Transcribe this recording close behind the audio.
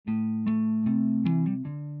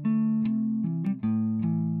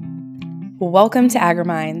Welcome to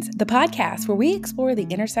AgriMinds, the podcast where we explore the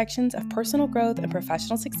intersections of personal growth and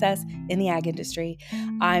professional success in the ag industry.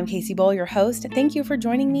 I'm Casey Bull, your host. Thank you for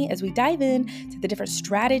joining me as we dive in to the different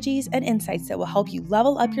strategies and insights that will help you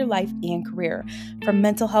level up your life and career. From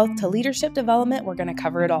mental health to leadership development, we're going to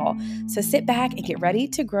cover it all. So sit back and get ready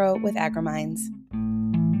to grow with AgriMinds.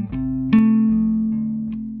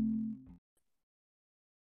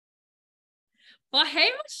 Well, hey,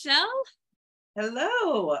 Michelle.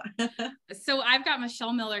 Hello. So I've got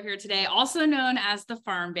Michelle Miller here today, also known as the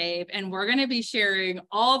Farm Babe, and we're going to be sharing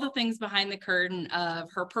all the things behind the curtain of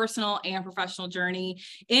her personal and professional journey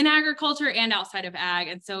in agriculture and outside of ag.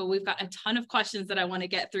 And so we've got a ton of questions that I want to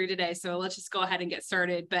get through today. So let's just go ahead and get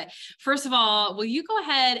started. But first of all, will you go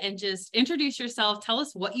ahead and just introduce yourself? Tell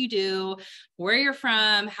us what you do, where you're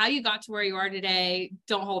from, how you got to where you are today.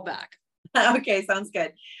 Don't hold back. Okay, sounds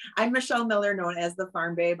good. I'm Michelle Miller, known as the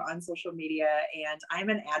Farm Babe on social media, and I'm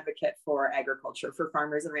an advocate for agriculture, for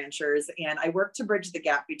farmers and ranchers, and I work to bridge the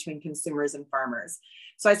gap between consumers and farmers.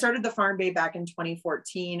 So I started the Farm Babe back in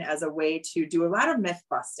 2014 as a way to do a lot of myth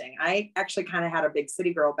busting. I actually kind of had a big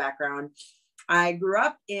city girl background. I grew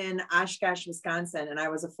up in Oshkosh, Wisconsin, and I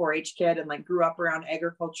was a 4-H kid and grew up around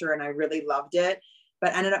agriculture, and I really loved it,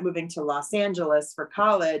 but ended up moving to Los Angeles for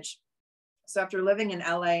college. So after living in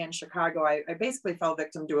LA and Chicago, I basically fell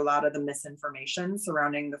victim to a lot of the misinformation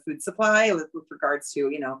surrounding the food supply with regards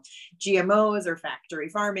to, GMOs or factory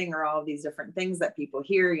farming or all of these different things that people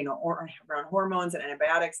hear, or around hormones and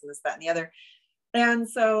antibiotics and this, that, and the other. And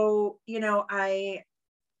so, I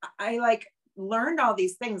learned all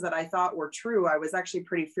these things that I thought were true. I was actually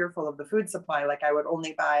pretty fearful of the food supply. I would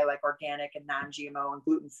only buy organic and non-GMO and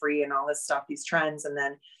gluten-free and all this stuff, these trends. And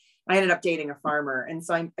then I ended up dating a farmer. And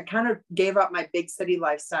so I kind of gave up my big city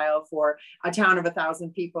lifestyle for a town of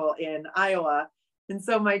 1,000 people in Iowa. And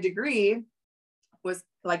so my degree was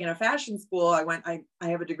in a fashion school. I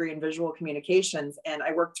have a degree in visual communications, and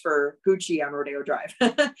I worked for Gucci on Rodeo Drive.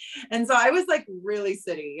 And so I was really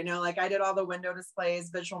city, I did all the window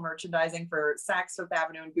displays, visual merchandising for Saks Fifth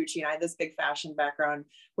Avenue and Gucci. And I had this big fashion background,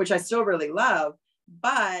 which I still really love.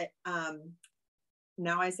 But,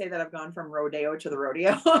 now I say that I've gone from rodeo to the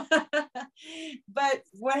rodeo. But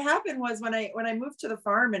what happened was when I moved to the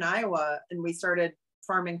farm in Iowa and we started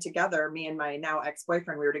farming together, me and my now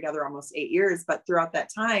ex-boyfriend, we were together almost 8 years. But throughout that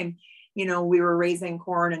time, we were raising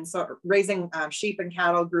corn and raising sheep and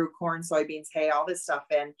cattle, grew corn, soybeans, hay, all this stuff.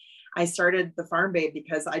 And I started the Farm Babe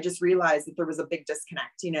because I just realized that there was a big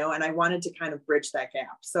disconnect, and I wanted to kind of bridge that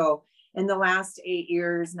gap. So in the last 9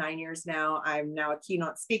 years now, I'm now a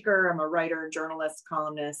keynote speaker. I'm a writer, journalist,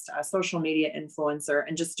 columnist, a social media influencer,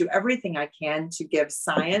 and just do everything I can to give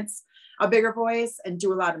science a bigger voice and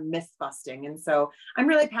do a lot of myth busting. And so I'm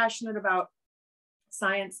really passionate about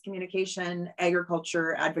science, communication,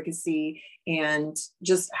 agriculture, advocacy, and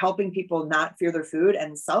just helping people not fear their food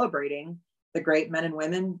and celebrating the great men and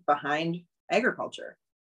women behind agriculture.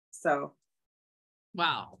 So,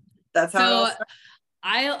 wow. That's how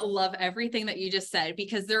I love everything that you just said,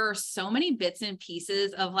 because there are so many bits and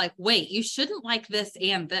pieces of wait, you shouldn't like this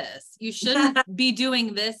and this. You shouldn't be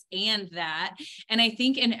doing this and that. And I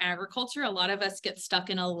think in agriculture, a lot of us get stuck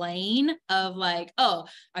in a lane of oh,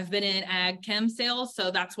 I've been in ag chem sales, so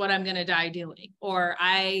that's what I'm going to die doing. Or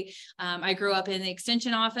I grew up in the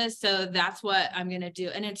extension office, so that's what I'm going to do.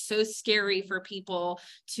 And it's so scary for people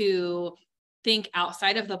to think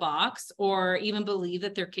outside of the box or even believe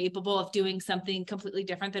that they're capable of doing something completely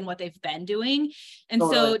different than what they've been doing. And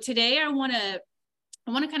so today I want to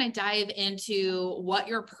kind of dive into what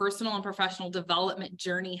your personal and professional development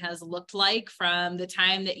journey has looked like from the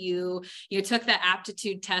time that you took that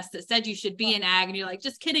aptitude test that said you should be in ag, and you're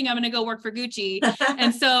just kidding, I'm going to go work for Gucci.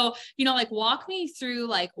 And so, walk me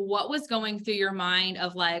through what was going through your mind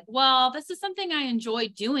of well, this is something I enjoy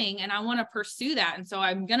doing and I want to pursue that. And so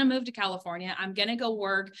I'm going to move to California. I'm going to go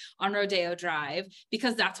work on Rodeo Drive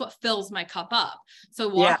because that's what fills my cup up. So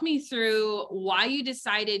walk me through why you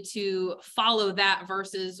decided to follow that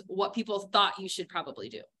versus what people thought you should probably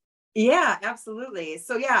do. Yeah, absolutely.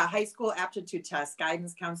 So high school aptitude tests,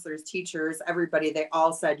 guidance counselors, teachers, everybody, they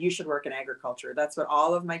all said you should work in agriculture. That's what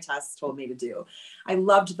all of my tests told me to do. I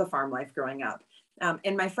loved the farm life growing up.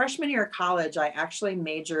 In my freshman year of college, I actually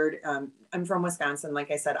majored, I'm from Wisconsin,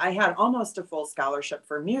 like I said, I had almost a full scholarship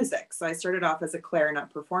for music. So I started off as a clarinet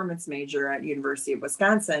performance major at University of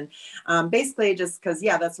Wisconsin, basically just because,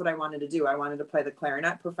 that's what I wanted to do. I wanted to play the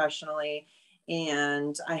clarinet professionally.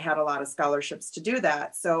 And I had a lot of scholarships to do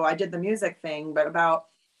that. So I did the music thing, but about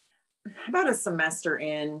a semester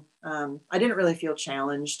in, I didn't really feel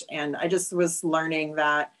challenged. And I just was learning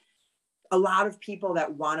that a lot of people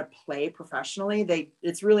that want to play professionally,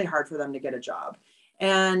 it's really hard for them to get a job.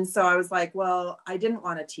 And so I was like, well, I didn't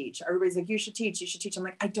want to teach. Everybody's like, you should teach, you should teach. I'm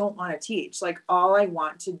like, I don't want to teach. Like, all I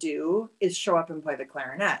want to do is show up and play the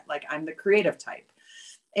clarinet. Like, I'm the creative type.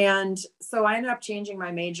 And so I ended up changing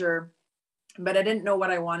my major, but I didn't know what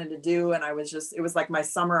I wanted to do. And it was like my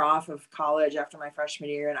summer off of college after my freshman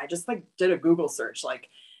year. And I just like did a Google search, like,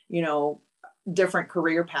 you know, different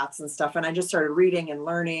career paths and stuff. And I just started reading and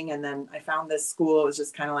learning. And then I found this school. It was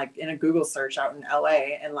just kind of like in a Google search out in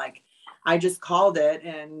LA. And like, I just called it,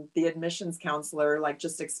 and the admissions counselor like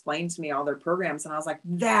just explained to me all their programs. And I was like,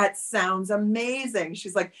 that sounds amazing.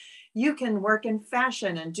 She's like, you can work in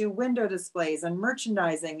fashion and do window displays and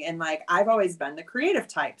merchandising. And like, I've always been the creative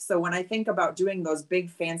type. So when I think about doing those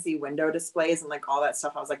big fancy window displays and like all that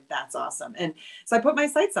stuff, I was like, that's awesome. And so I put my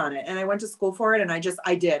sights on it and I went to school for it. And I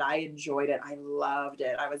enjoyed it. I loved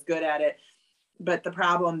it. I was good at it. But the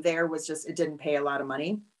problem there was just, it didn't pay a lot of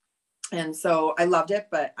money. And so I loved it,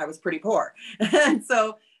 but I was pretty poor. And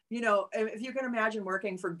so, you know, if you can imagine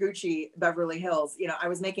working for Gucci Beverly Hills, you know, I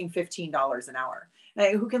was making $15 an hour.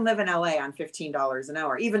 Now, who can live in LA on $15 an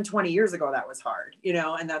hour? Even 20 years ago, that was hard, you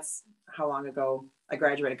know, and that's how long ago I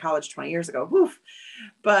graduated college, 20 years ago. Woof.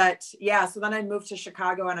 But yeah, so then I moved to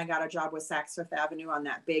Chicago and I got a job with Saks Fifth Avenue on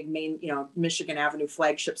that big main, you know, Michigan Avenue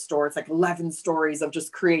flagship store. It's like 11 stories of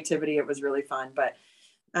just creativity. It was really fun. But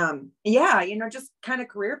yeah, you know, just kind of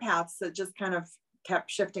career paths that just kind of kept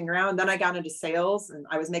shifting around. Then I got into sales and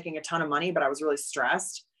I was making a ton of money, but I was really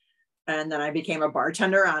stressed. And then I became a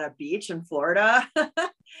bartender on a beach in Florida.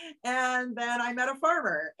 And then I met a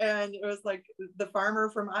farmer, and it was like the farmer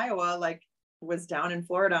from Iowa, like was down in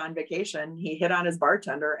Florida on vacation. He hit on his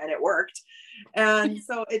bartender and it worked. And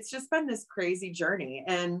so it's just been this crazy journey.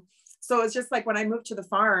 And so it's just like when I moved to the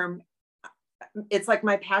farm, it's like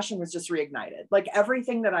my passion was just reignited. Like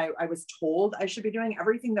everything that I was told I should be doing,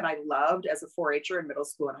 everything that I loved as a 4-H'er in middle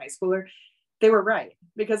school and high schooler, they were right.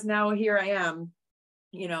 Because now here I am,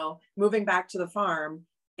 you know, moving back to the farm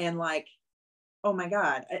and like, oh my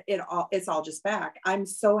God, it's all just back. I'm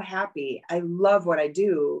so happy. I love what I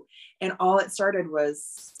do. And all it started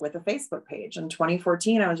was with a Facebook page. In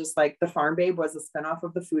 2014, I was just like, the Farm Babe was a spinoff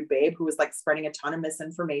of the Food Babe, who was like spreading a ton of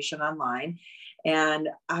misinformation online. And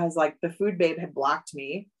I was like, the Food Babe had blocked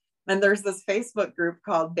me. And there's this Facebook group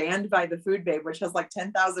called Banned by the Food Babe, which has like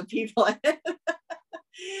 10,000 people in it.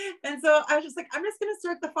 And so I was just like, I'm just going to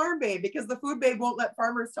start the Farm Babe because the Food Babe won't let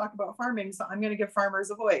farmers talk about farming. So I'm going to give farmers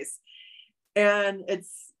a voice. And but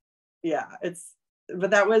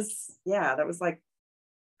that was like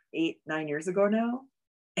 8-9 years ago now.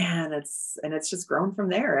 And it's just grown from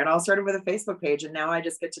there. It all started with a Facebook page. And now I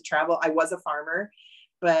just get to travel. I was a farmer,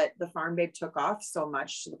 but the Farm Babe took off so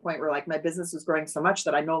much to the point where like my business was growing so much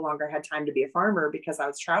that I no longer had time to be a farmer because I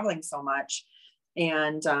was traveling so much.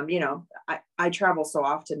 And, you know, I travel so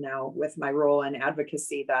often now with my role in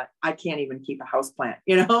advocacy that I can't even keep a house plant,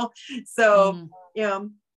 you know? So, you know,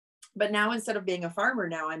 but now instead of being a farmer,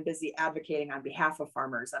 now I'm busy advocating on behalf of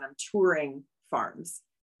farmers, and I'm touring farms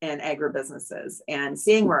and agribusinesses and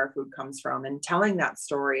seeing where our food comes from and telling that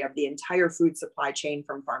story of the entire food supply chain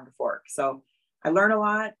from farm to fork. So I learn a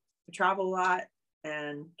lot, I travel a lot,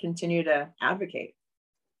 and continue to advocate.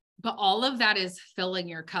 But all of that is filling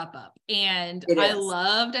your cup up. And I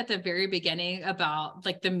loved at the very beginning about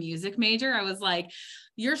like the music major. I was like,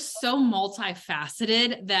 you're so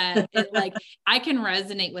multifaceted that it, like, I can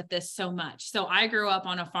resonate with this so much. So I grew up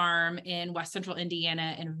on a farm in West Central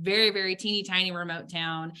Indiana in a very, very teeny tiny remote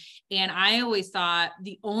town. And I always thought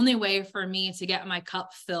the only way for me to get my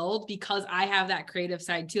cup filled, because I have that creative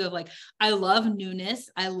side too, of like, I love newness.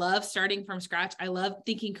 I love starting from scratch. I love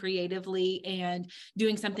thinking creatively and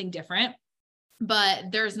doing something different. But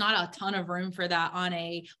there's not a ton of room for that on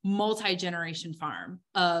a multi-generation farm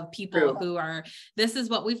of people who are, this is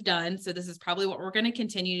what we've done. So this is probably what we're going to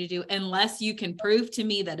continue to do unless you can prove to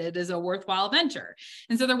me that it is a worthwhile venture.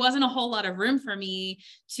 And so there wasn't a whole lot of room for me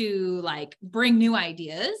to like bring new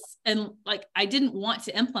ideas. And like, I didn't want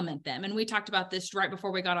to implement them. And we talked about this right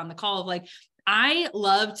before we got on the call of like, I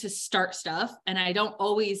love to start stuff and I don't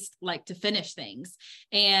always like to finish things,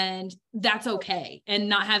 and that's okay. And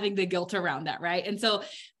not having the guilt around that. Right. And so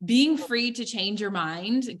being free to change your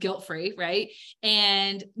mind, guilt-free, right.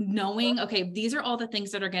 And knowing, okay, these are all the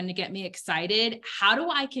things that are going to get me excited. How do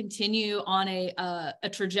I continue on a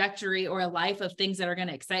trajectory or a life of things that are going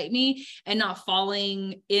to excite me and not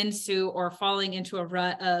falling into a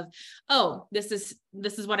rut of, oh, this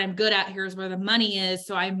is what I'm good at. Here's where the money is.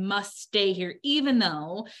 So I must stay here, even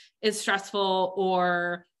though it's stressful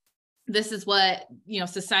or this is what,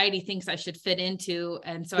 society thinks I should fit into.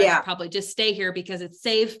 And so I Yeah. should probably just stay here because it's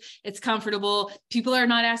safe. It's comfortable. People are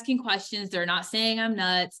not asking questions. They're not saying I'm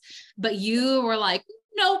nuts, but you were like,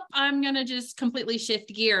 nope, I'm going to just completely shift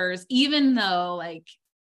gears, even though like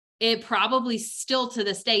it probably still to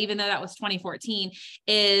this day, even though that was 2014,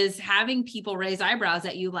 is having people raise eyebrows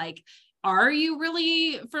at you. Like, are you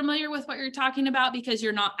really familiar with what you're talking about? Because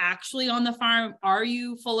you're not actually on the farm. Are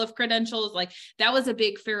you full of credentials? Like that was a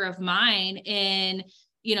big fear of mine in,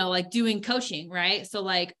 like doing coaching, right? So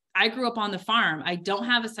like I grew up on the farm. I don't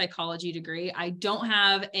have a psychology degree. I don't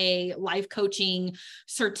have a life coaching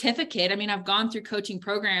certificate. I mean, I've gone through coaching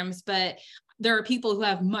programs, but there are people who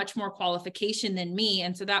have much more qualification than me.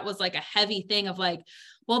 And so that was like a heavy thing of like,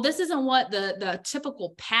 well, this isn't what the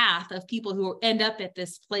typical path of people who end up at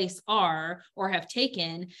this place are or have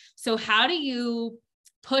taken. So how do you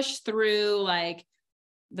push through like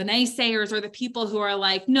the naysayers or the people who are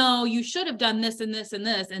like, no, you should have done this and this and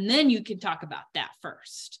this, and then you can talk about that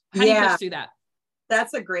first? How do you push through that?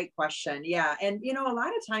 That's a great question. Yeah. And, a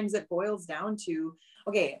lot of times it boils down to,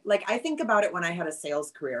 okay, like I think about it when I had a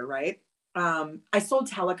sales career, right? I sold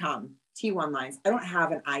telecom T1 lines. I don't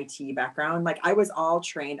have an IT background. Like I was all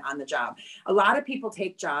trained on the job. A lot of people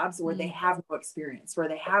take jobs where they have no experience, where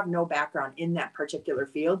they have no background in that particular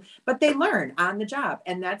field, but they learn on the job.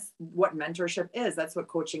 And that's what mentorship is. That's what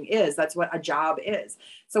coaching is. That's what a job is.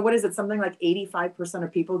 So what is it? Something like 85%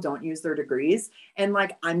 of people don't use their degrees. And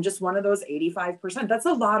like, I'm just one of those 85%. That's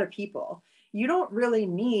a lot of people. You don't really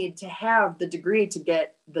need to have the degree to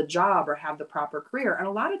get the job or have the proper career. And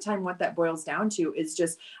a lot of time what that boils down to is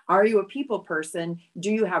just, are you a people person?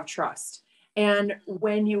 Do you have trust? And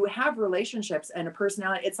when you have relationships and a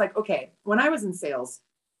personality, it's like, okay, when I was in sales,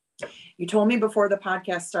 you told me before the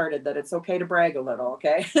podcast started that it's okay to brag a little,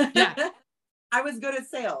 okay? Yeah. I was good at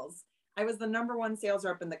sales. I was the number one sales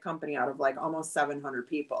rep in the company out of like almost 700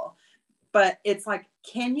 people. But it's like,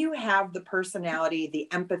 can you have the personality, the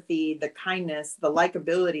empathy, the kindness, the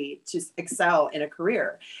likability to excel in a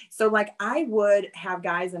career? So like I would have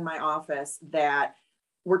guys in my office that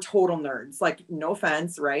were total nerds, like no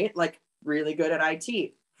offense, right? Like really good at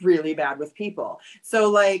IT, really bad with people. So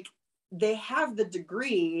like they have the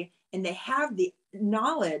degree and they have the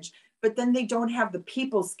knowledge, but then they don't have the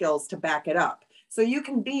people skills to back it up. So you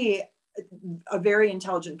can be a very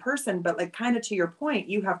intelligent person, but like kind of to your point,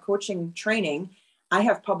 you have coaching training. I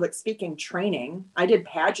have public speaking training. I did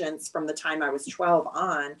pageants from the time I was 12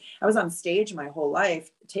 on. I was on stage my whole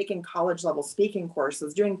life, taking college level speaking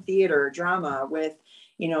courses, doing theater, drama with,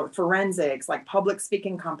 forensics, like public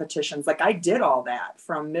speaking competitions. Like I did all that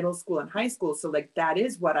from middle school and high school. So like that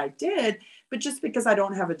is what I did. But just because I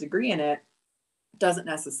don't have a degree in it doesn't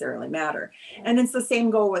necessarily matter. And it's the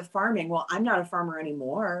same goal with farming. Well, I'm not a farmer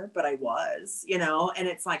anymore, but I was, and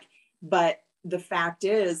it's like, but the fact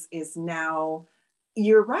is now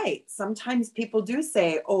you're right. Sometimes people do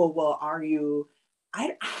say, oh, well, are you,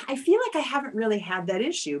 I feel like I haven't really had that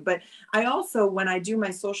issue, but I also, when I do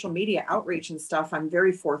my social media outreach and stuff, I'm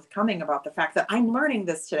very forthcoming about the fact that I'm learning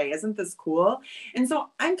this today. Isn't this cool? And so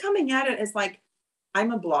I'm coming at it as like,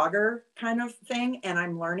 I'm a blogger kind of thing, and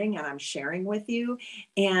I'm learning and I'm sharing with you.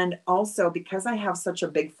 And also because I have such a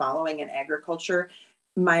big following in agriculture,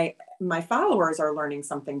 my followers are learning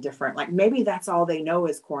something different. Like maybe that's all they know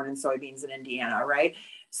is corn and soybeans in Indiana, right?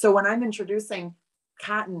 So when I'm introducing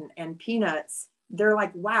cotton and peanuts, they're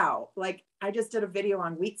like, wow, like I just did a video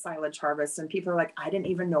on wheat silage harvest and people are like, I didn't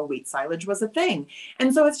even know wheat silage was a thing.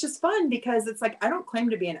 And so it's just fun because it's like, I don't claim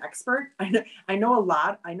to be an expert. I know a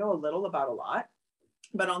lot. I know a little about a lot,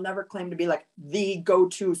 but I'll never claim to be like the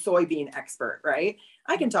go-to soybean expert, right?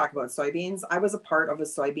 I can talk about soybeans. I was a part of a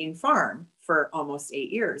soybean farm for almost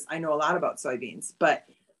 8 years. I know a lot about soybeans, but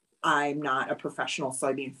I'm not a professional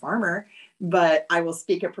soybean farmer, but I will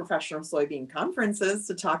speak at professional soybean conferences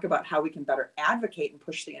to talk about how we can better advocate and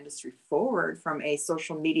push the industry forward from a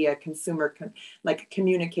social media consumer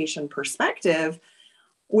communication perspective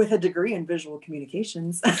with a degree in visual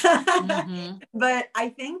communications. Mm-hmm. But I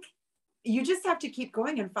think you just have to keep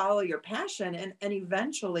going and follow your passion. And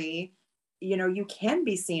eventually, you can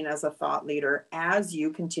be seen as a thought leader as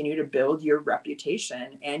you continue to build your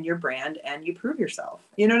reputation and your brand and you prove yourself.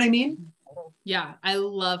 You know what I mean? Yeah, I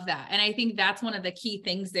love that. And I think that's one of the key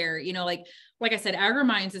things there, like I said,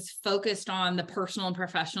 AgriMinds is focused on the personal and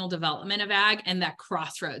professional development of ag and that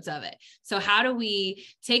crossroads of it. So how do we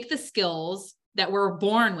take the skills that we're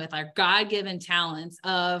born with, our God-given talents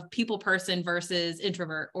of people person versus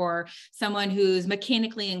introvert, or someone who's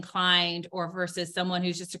mechanically inclined or versus someone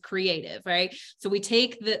who's just a creative, right? So we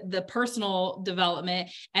take the personal development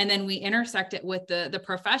and then we intersect it with the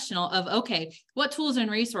professional of, okay, what tools and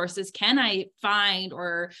resources can I find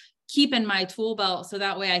or keep in my tool belt so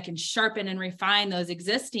that way I can sharpen and refine those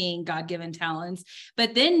existing God-given talents,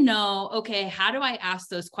 but then know, okay, how do I ask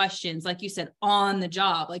those questions? Like you said, on the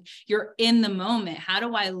job, like you're in the moment. How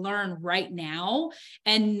do I learn right now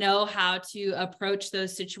and know how to approach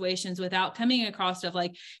those situations without coming across of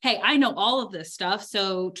like, hey, I know all of this stuff,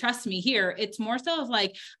 so trust me here. It's more so of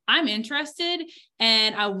like, I'm interested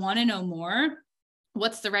and I want to know more.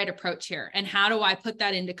 What's the right approach here? And how do I put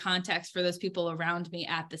that into context for those people around me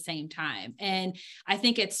at the same time? And I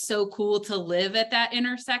think it's so cool to live at that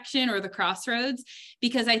intersection or the crossroads,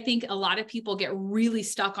 because I think a lot of people get really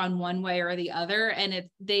stuck on one way or the other. And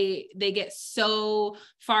they get so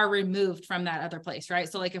far removed from that other place, right?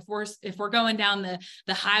 So like if we're going down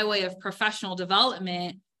the highway of professional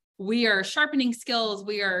development, we are sharpening skills,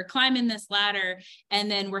 we are climbing this ladder,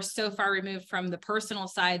 and then we're so far removed from the personal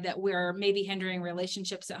side that we're maybe hindering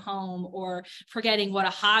relationships at home or forgetting what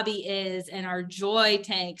a hobby is, and our joy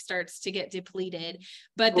tank starts to get depleted.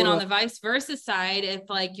 But then on the vice versa side, if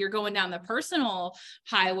like you're going down the personal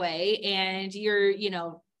highway and you're,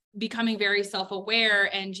 becoming very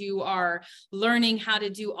self-aware and you are learning how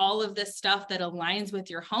to do all of this stuff that aligns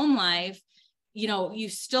with your home life, you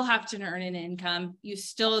still have to earn an income. You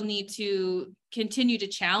still need to continue to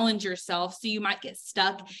challenge yourself. So you might get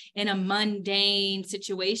stuck in a mundane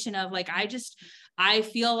situation of like, I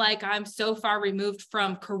feel like I'm so far removed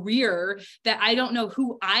from career that I don't know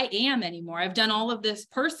who I am anymore. I've done all of this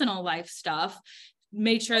personal life stuff,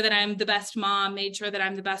 made sure that I'm the best mom, made sure that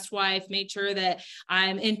I'm the best wife, made sure that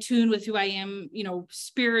I'm in tune with who I am,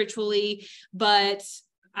 spiritually, but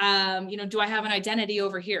do I have an identity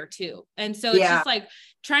over here too? And so it's just like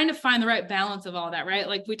trying to find the right balance of all that, right?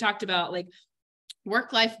 Like we talked about, like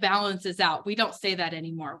work-life balance is out. We don't say that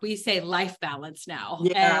anymore. We say life balance now.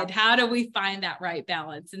 Yeah. And how do we find that right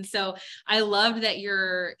balance? And so I love that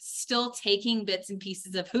you're still taking bits and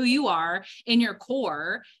pieces of who you are in your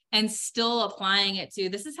core and still applying it to,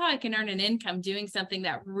 this is how I can earn an income doing something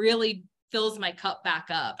that really fills my cup back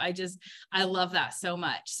up. I love that so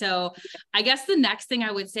much. So I guess the next thing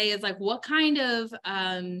I would say is like, what kind of,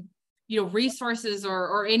 resources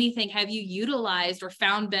or anything have you utilized or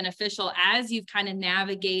found beneficial as you've kind of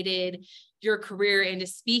navigated your career into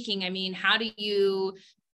speaking? I mean, how do you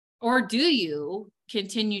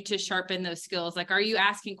continue to sharpen those skills? Like, are you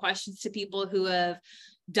asking questions to people who have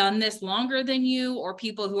done this longer than you, or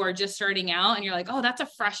people who are just starting out and you're like, oh, that's a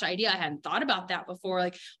fresh idea, I hadn't thought about that before?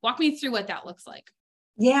 Like, walk me through what that looks like.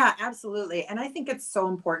 Yeah, absolutely. And I think it's so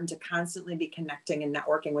important to constantly be connecting and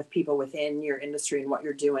networking with people within your industry and what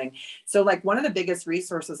you're doing. So like one of the biggest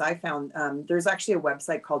resources I found, there's actually a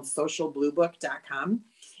website called socialbluebook.com.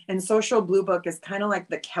 And Social Blue Book is kind of like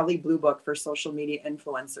the Kelly Blue Book for social media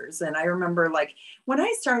influencers. And I remember like when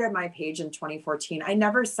I started my page in 2014, I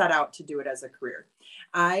never set out to do it as a career.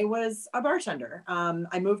 I was a bartender.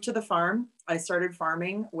 I moved to the farm. I started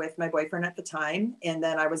farming with my boyfriend at the time. And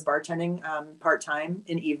then I was bartending part-time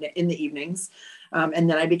in the evenings. And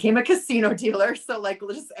then I became a casino dealer. So like,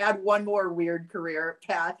 let's just add one more weird career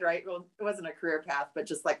path, right? Well, it wasn't a career path, but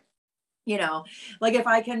just like, like if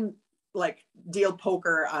I can like deal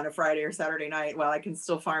poker on a Friday or Saturday night while I can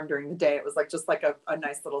still farm during the day. It was like just like a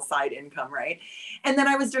nice little side income, right? And then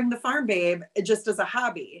I was doing the Farm Babe just as a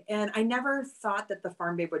hobby. And I never thought that the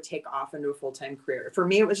Farm Babe would take off into a full-time career. For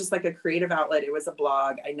me, it was just like a creative outlet. It was a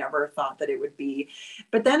blog. I never thought that it would be.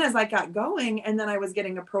 But then as I got going, and then I was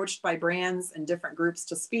getting approached by brands and different groups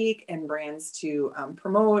to speak and brands to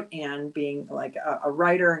promote, and being like a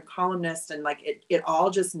writer and columnist, and like it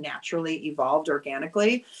all just naturally evolved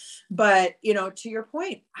organically. But, to your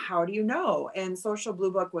point, how do you know? And Social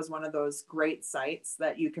Blue Book was one of those great sites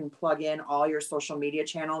that you can plug in all your social media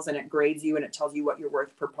channels, and it grades you and it tells you what you're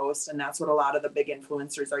worth per post. And that's what a lot of the big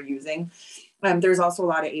influencers are using. There's also a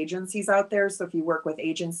lot of agencies out there. So if you work with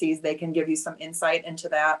agencies, they can give you some insight into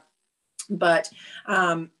that. But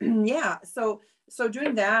yeah, so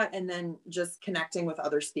doing that, and then just connecting with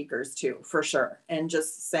other speakers too, for sure. And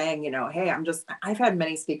just saying, hey, I've had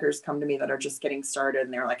many speakers come to me that are just getting started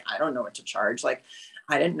and they're like, I don't know what to charge. Like,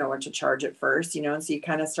 I didn't know what to charge at first, and so you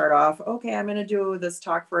kind of start off, okay, I'm going to do this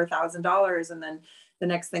talk for $1,000. And then the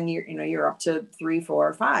next thing you're up to 3,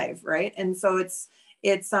 4, 5. Right. And so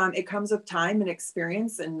it comes with time and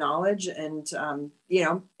experience and knowledge. And,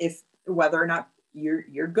 if whether or not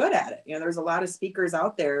you're good at it, there's a lot of speakers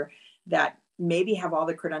out there that maybe have all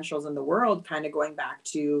the credentials in the world, kind of going back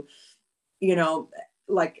to, you know,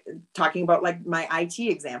 like talking about like my IT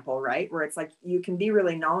example, right? Where it's like, you can be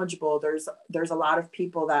really knowledgeable. There's a lot of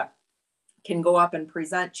people that can go up and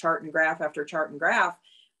present chart and graph after chart and graph,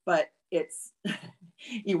 but it's,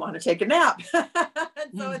 you want to take a nap.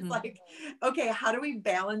 So it's like, okay, how do we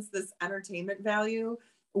balance this entertainment value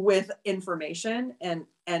with information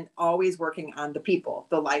and always working on the people,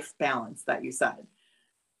 the life balance that you said.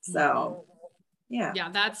 So yeah,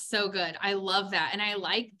 that's so good. I love that. And I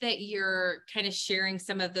like that you're kind of sharing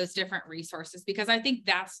some of those different resources, because I think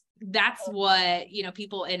that's what, you know,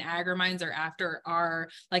 people in AgriMinds are after, are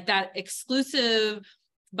like that exclusive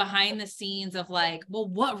behind the scenes of like, well,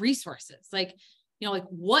 what resources? Like, you know, like,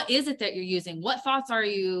 what is it that you're using? What thoughts are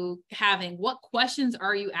you having? What questions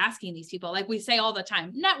are you asking these people? Like we say all the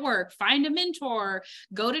time, network, find a mentor,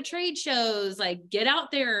 go to trade shows, like get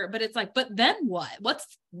out there. But it's like, but then what? What's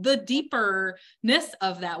the deeperness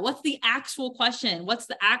of that? What's the actual question? What's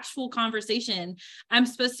the actual conversation I'm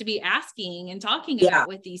supposed to be asking and talking about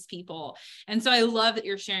with these people? And so I love that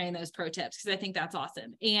you're sharing those pro tips, because I think that's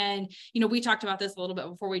awesome. And, you know, we talked about this a little bit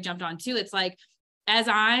before we jumped on too. It's like, as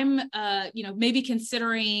I'm, you know, maybe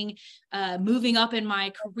considering moving up in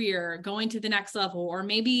my career, going to the next level, or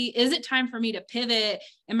maybe is it time for me to pivot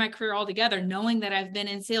in my career altogether, knowing that I've been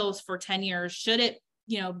in sales for 10 years? Should it,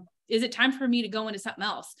 you know, is it time for me to go into something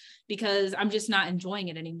else because I'm just not enjoying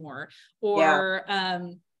it anymore? Or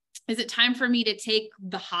is it time for me to take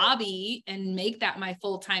the hobby and make that my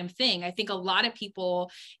full-time thing? I think a lot of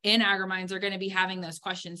people in AgriMinds are going to be having those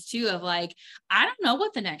questions too, of like, I don't know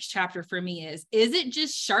what the next chapter for me is. Is it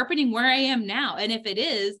just sharpening where I am now? And if it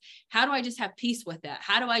is, how do I just have peace with that?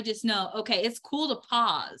 How do I just know, okay, it's cool to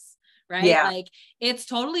pause, right? Yeah. Like, it's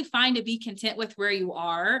totally fine to be content with where you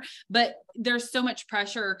are, but there's so much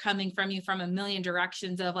pressure coming from you from a million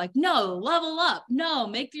directions of like, no, level up, no,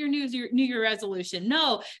 make your New Year resolution,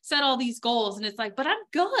 no, set all these goals. And it's like, but I'm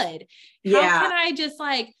good. How can I just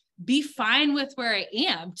like be fine with where I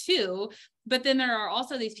am too? But then there are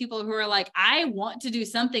also these people who are like, I want to do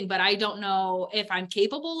something, but I don't know if I'm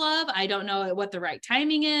capable of, I don't know what the right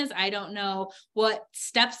timing is. I don't know what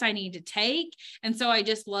steps I need to take. And so I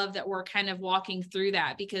just love that we're kind of walking through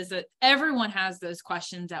that, because everyone has those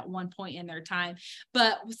questions at one point in their time.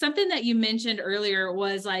 But something that you mentioned earlier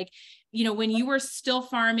was like, you know, when you were still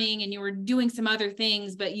farming and you were doing some other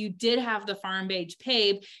things, but you did have the farm page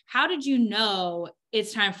paved, how did you know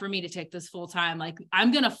it's time for me to take this full time? Like,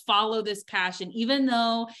 I'm going to follow this passion, even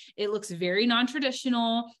though it looks very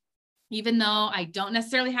non-traditional, even though I don't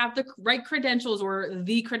necessarily have the right credentials or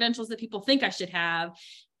the credentials that people think I should have.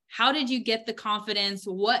 How did you get the confidence?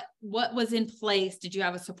 What was in place? Did you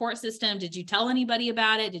have a support system? Did you tell anybody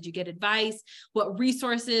about it? Did you get advice? What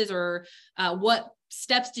resources or what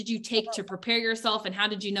steps did you take to prepare yourself? And how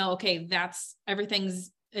did you know, okay,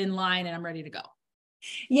 everything's in line and I'm ready to go?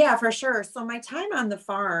 Yeah, for sure. So my time on the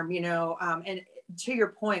farm, you know, and to your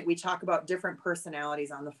point, we talk about different personalities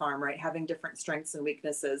on the farm, right? Having different strengths and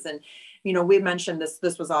weaknesses. And, you know, we mentioned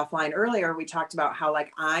this was offline earlier. We talked about how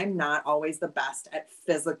like, I'm not always the best at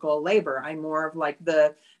physical labor. I'm more of like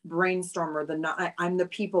the brainstormer, I'm the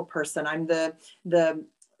people person. I'm the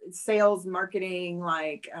sales marketing,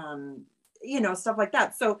 like, you know, stuff like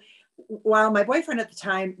that. So while my boyfriend at the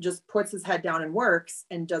time just puts his head down and works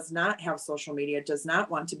and does not have social media, does not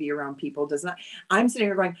want to be around people, I'm sitting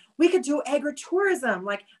here going, we could do agritourism.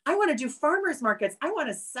 Like, I want to do farmers markets. I want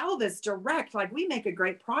to sell this direct. Like, we make a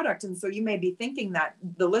great product. And so you may be thinking that,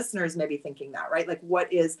 the listeners may be thinking that, right? Like,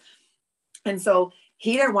 and so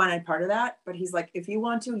he didn't want any part of that, but he's like, if you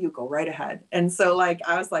want to, you go right ahead. And so like,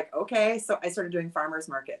 I was like, okay. So I started doing farmers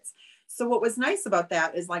markets. So what was nice about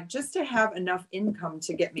that is like, just to have enough income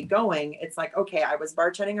to get me going. It's like, okay, I was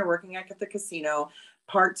bartending or working at the casino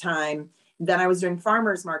part-time. Then I was doing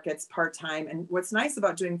farmers markets part-time. And what's nice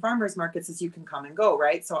about doing farmers markets is you can come and go,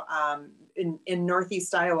 right? So in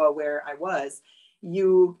Northeast Iowa, where I was,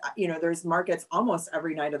 you know, there's markets almost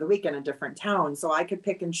every night of the week in a different town. So I could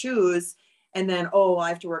pick and choose. And then, I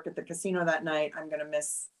have to work at the casino that night. I'm going to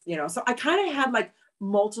miss, you know, so I kind of had like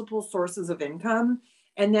multiple sources of income.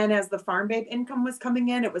 And then as the Farm Babe income was coming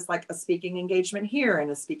in, it was like a speaking engagement here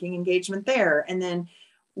and a speaking engagement there. And then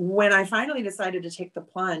when I finally decided to take the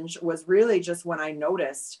plunge was really just when I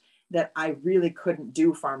noticed that I really couldn't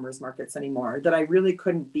do farmers markets anymore, that I really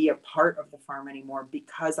couldn't be a part of the farm anymore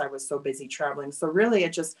because I was so busy traveling. So really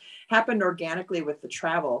it just happened organically with the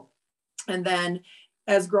travel. And then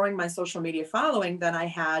as growing my social media following, then I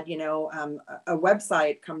had, a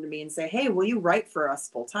website come to me and say, hey, will you write for us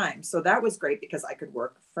full time? So that was great because I could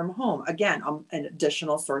work from home. Again, an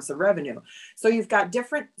additional source of revenue. So you've got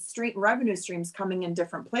different revenue streams coming in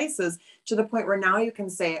different places to the point where now you can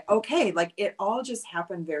say, okay, like it all just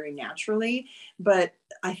happened very naturally. But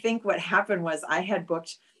I think what happened was I had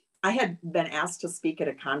been asked to speak at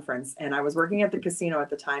a conference, and I was working at the casino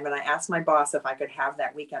at the time. And I asked my boss if I could have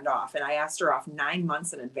that weekend off. And I asked her off 9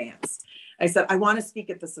 months in advance. I said, I want to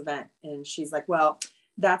speak at this event. And she's like, well,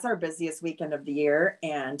 that's our busiest weekend of the year,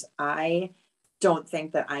 and I don't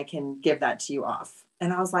think that I can give that to you off.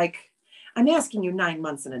 And I was like, I'm asking you 9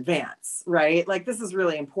 months in advance, right? Like, this is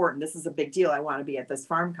really important. This is a big deal. I want to be at this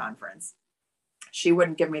farm conference. She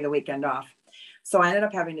wouldn't give me the weekend off. So I ended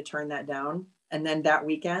up having to turn that down. And then that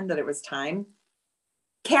weekend that it was time,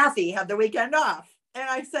 Kathy had the weekend off. And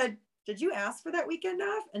I said, did you ask for that weekend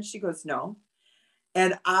off? And she goes, no.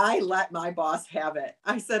 And I let my boss have it.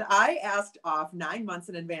 I said, I asked off 9 months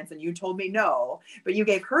in advance and you told me no, but you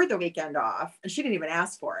gave her the weekend off and she didn't even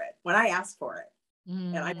ask for it when I asked for it.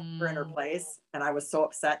 And I put her in her place, and I was so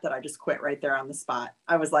upset that I just quit right there on the spot.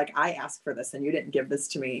 I was like, I asked for this and you didn't give this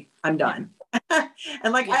to me. I'm done.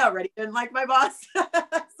 And like, I already didn't like my boss. So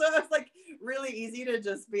it was like really easy to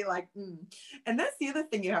just be like, And that's the other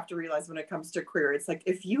thing you have to realize when it comes to career. It's like,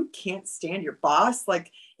 if you can't stand your boss,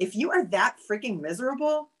 like if you are that freaking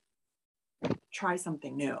miserable, try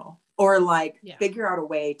something new. Or like figure out a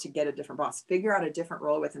way to get a different boss, figure out a different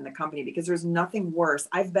role within the company, because there's nothing worse.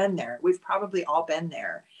 I've been there. We've probably all been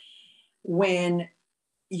there when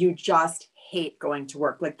you just hate going to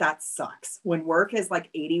work. Like that sucks. When work is like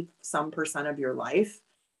 80% of your life,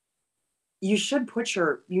 you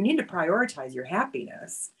need to prioritize your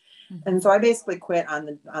happiness. Mm-hmm. And so I basically quit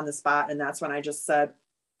on the spot. And that's when I just said,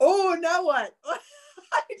 oh, now what?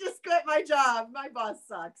 I just quit my job. My boss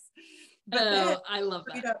sucks. But I love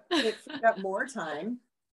that. It freed up more time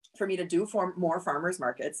for me to do more farmers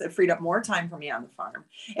markets. It freed up more time for me on the farm.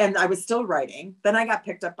 And I was still writing. Then I got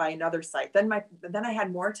picked up by another site. Then I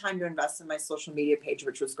had more time to invest in my social media page,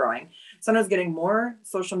 which was growing. So I was getting more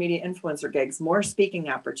social media influencer gigs, more speaking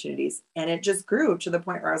opportunities. And it just grew to the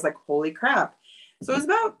point where I was like, holy crap. So it was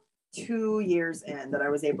about 2 years in that I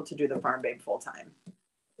was able to do the Farm Babe full time.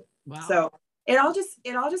 Wow. So it all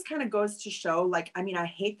just kind of goes to show, like, I mean, I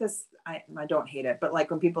hate this. I don't hate it, but like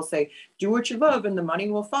when people say, do what you love and the money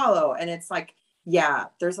will follow. And it's like, yeah,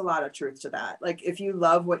 there's a lot of truth to that. Like if you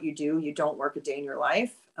love what you do, you don't work a day in your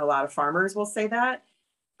life. A lot of farmers will say that.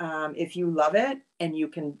 If you love it and you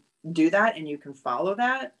can do that and you can follow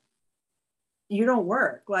that, you don't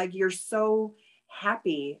work. Like you're so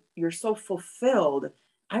happy, you're so fulfilled.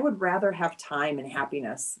 I would rather have time and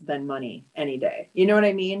happiness than money any day. You know what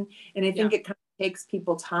I mean? And I think it kind of takes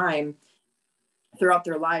people time throughout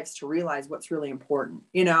their lives to realize what's really important,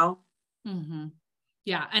 you know? Mm-hmm.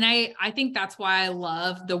 Yeah. And I think that's why I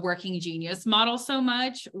love the working genius model so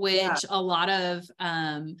much, which a lot of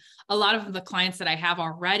the clients that I have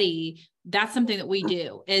already, that's something that we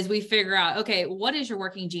do is we figure out, okay, what is your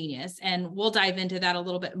working genius? And we'll dive into that a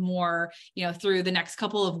little bit more, through the next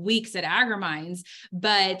couple of weeks at AgriMinds,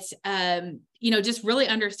 but, just really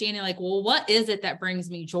understanding like, well, what is it that brings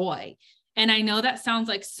me joy? And I know that sounds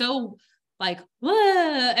like so like,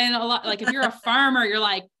 and a lot, like if you're a farmer, you're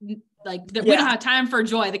like we don't have time for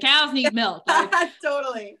joy. The cows need milk. Like,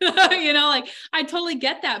 totally. Like I totally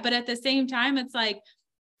get that. But at the same time, it's like,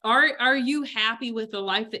 are you happy with the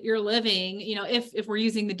life that you're living? If we're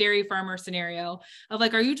using the dairy farmer scenario of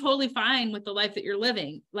like, are you totally fine with the life that you're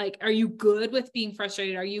living? Like, are you good with being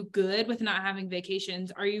frustrated? Are you good with not having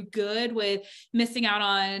vacations? Are you good with missing out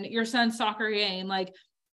on your son's soccer game? Like,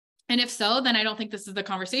 and if so, then I don't think this is the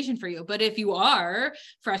conversation for you. But if you are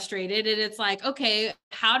frustrated and it's like, okay,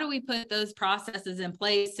 how do we put those processes in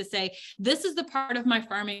place to say, this is the part of my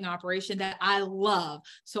farming operation that I love.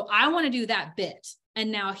 So I want to do that bit.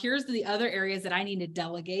 And now here's the other areas that I need to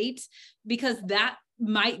delegate, because that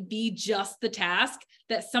might be just the task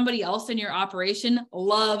that somebody else in your operation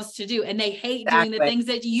loves to do. And they hate doing the things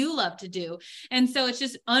that you love to do. And so it's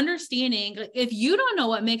just understanding, if you don't know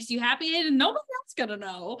what makes you happy, and nobody else going to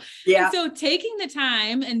know. Yeah. And so taking the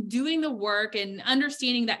time and doing the work and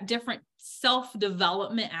understanding that different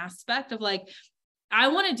self-development aspect of like, I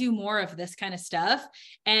want to do more of this kind of stuff.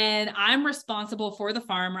 And I'm responsible for the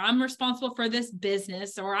farm, or I'm responsible for this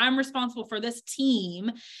business, or I'm responsible for this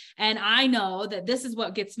team. And I know that this is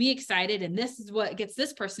what gets me excited. And this is what gets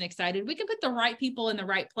this person excited. We can put the right people in the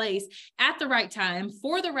right place at the right time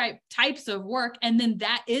for the right types of work. And then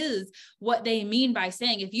that is what they mean by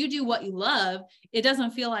saying, if you do what you love, it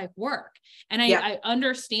doesn't feel like work. And I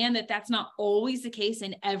understand that that's not always the case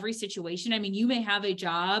in every situation. I mean, you may have a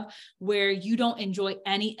job where you don't enjoy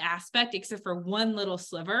any aspect except for one little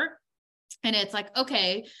sliver. And it's like,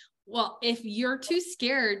 okay, well, if you're too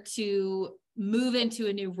scared to move into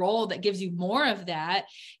a new role that gives you more of that,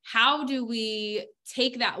 how do we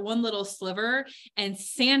take that one little sliver and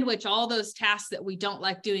sandwich all those tasks that we don't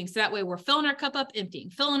like doing? So that way we're filling our cup up, emptying,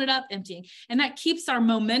 filling it up, emptying. And that keeps our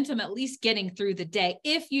momentum at least getting through the day.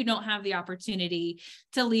 If you don't have the opportunity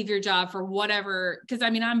to leave your job for whatever, because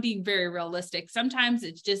I mean, I'm being very realistic. Sometimes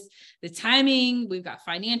it's just the timing. We've got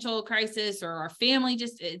financial crisis, or our family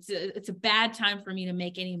just, it's a bad time for me to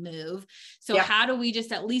make any move. So how do we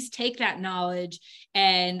just at least take that knowledge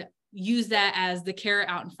and use that as the carrot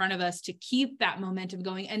out in front of us to keep that momentum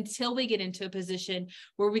going until we get into a position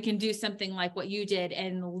where we can do something like what you did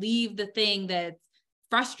and leave the thing that's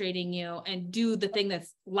frustrating you and do the thing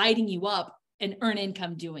that's lighting you up and earn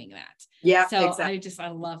income doing that. Yeah. So exactly. I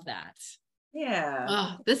love that. Yeah.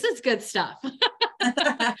 Oh, this is good stuff.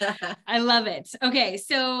 I love it. Okay.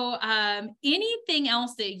 So, anything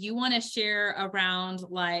else that you want to share around,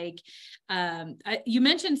 like, you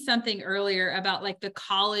mentioned something earlier about like the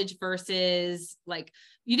college versus, like,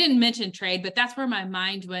 you didn't mention trade, but that's where my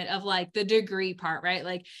mind went, of like the degree part, right?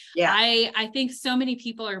 Like, I think so many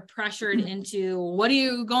people are pressured into, what are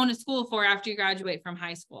you going to school for after you graduate from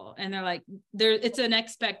high school? And they're like, it's an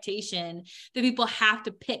expectation that people have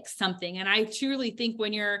to pick something. And I truly think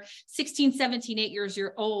when you're 16, 17, 8 years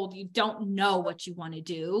old, you don't know what you want to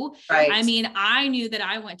do. Right. I mean, I knew that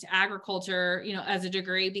I went to agriculture, as a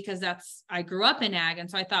degree, because I grew up in ag. And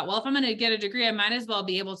so I thought, well, if I'm going to get a degree, I might as well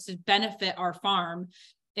be able to benefit our farm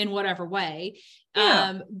in whatever way.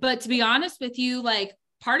 But to be honest with you, like,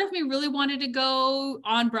 part of me really wanted to go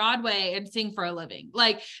on Broadway and sing for a living.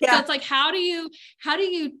 Like, so it's like, how do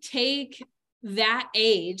you take that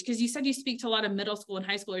age? Because you said you speak to a lot of middle school and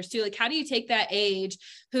high schoolers too. Like, how do you take that age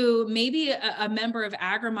who maybe a member of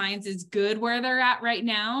AgriMinds is good where they're at right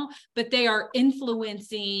now, but they are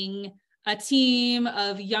influencing a team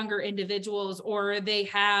of younger individuals, or they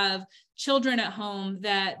have children at home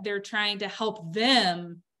that they're trying to help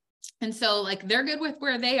them. And so, like, they're good with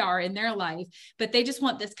where they are in their life, but they just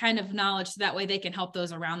want this kind of knowledge so that way they can help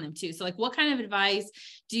those around them too. So, like, what kind of advice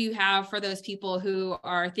do you have for those people who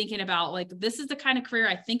are thinking about, like, this is the kind of career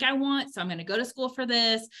I think I want, so I'm going to go to school for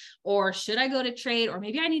this, or should I go to trade, or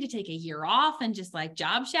maybe I need to take a year off and just like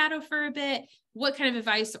job shadow for a bit? What kind of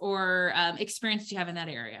advice or experience do you have in that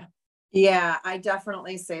area? Yeah, I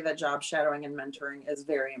definitely say that job shadowing and mentoring is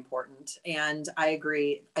very important. And I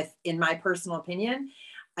agree. In my personal opinion,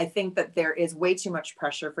 I think that there is way too much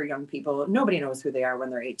pressure for young people. Nobody knows who they are when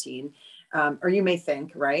they're 18. Or you may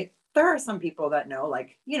think, right? There are some people that know,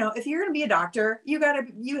 like, if you're going to be a doctor, you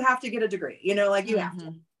have to get a degree, like you have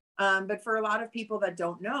to. But for a lot of people that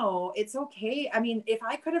don't know, it's okay. I mean, if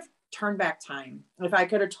I could have turned back time, if I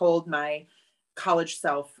could have told my college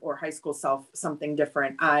self or high school self something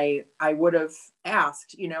different, I would have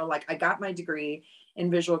asked, like, I got my degree in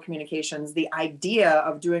visual communications. The idea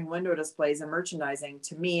of doing window displays and merchandising,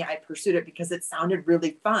 to me, I pursued it because it sounded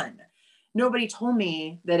really fun. Nobody told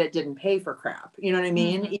me that it didn't pay for crap. You know what I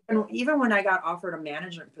mean? Even when I got offered a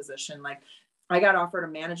management position, like I got offered a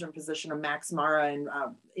management position of Max Mara in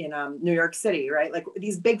New York City, right? Like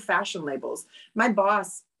these big fashion labels. My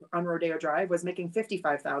boss on Rodeo Drive was making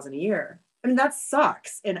 $55,000 a year. I mean, that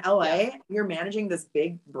sucks. In LA, you're managing this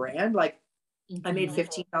big brand. Like, I made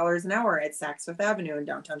 $15 an hour at Saks Fifth Avenue in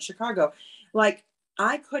downtown Chicago. Like,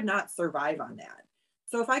 I could not survive on that.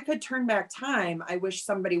 So if I could turn back time, I wish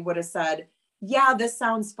somebody would have said, yeah, this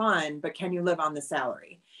sounds fun, but can you live on the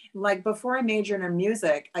salary? Like, before I majored in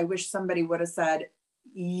music, I wish somebody would have said,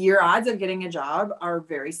 your odds of getting a job are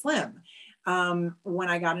very slim. When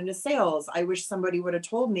I got into sales, I wish somebody would have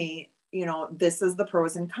told me, this is the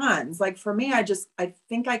pros and cons. Like, for me, I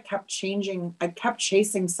think I kept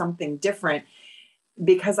chasing something different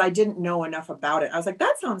because I didn't know enough about it. I was like,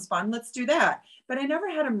 that sounds fun, let's do that. But I never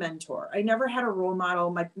had a mentor. I never had a role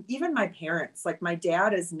model. Even my parents, like, my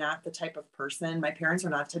dad is not the type of person. My parents are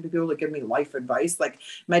not the type of people to give me life advice. Like,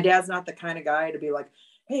 my dad's not the kind of guy to be like,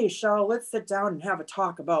 hey, Shell, let's sit down and have a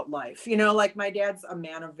talk about life. Like, my dad's a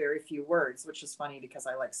man of very few words, which is funny because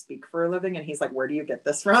I like speak for a living. And he's like, where do you get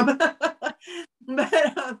this from?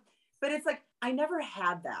 But it's like, I never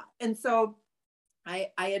had that. And so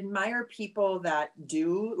I admire people that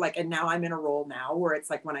do, like, and now I'm in a role now where it's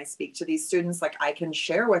like when I speak to these students, like I can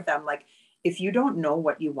share with them, like, if you don't know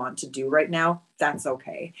what you want to do right now, that's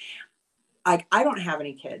okay. Like, I don't have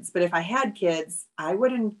any kids, but if I had kids, I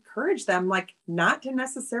would encourage them, like, not to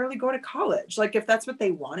necessarily go to college. Like, if that's what they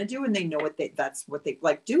want to do and they know that's what they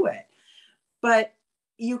like, do it. But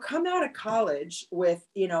you come out of college with,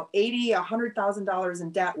 you know, 80, $100,000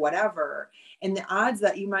 in debt, whatever. And the odds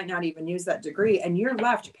that you might not even use that degree, and you're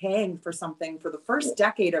left paying for something for the first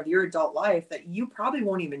decade of your adult life that you probably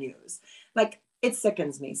won't even use. Like, it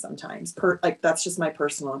sickens me sometimes. Like, that's just my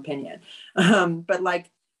personal opinion. But like,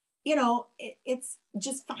 you know, it's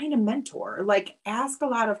just find a mentor, like ask a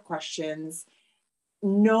lot of questions,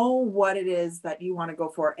 know what it is that you want to go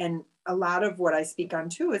for. And a lot of what I speak on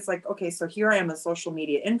too, it's like, okay, so here I am, a social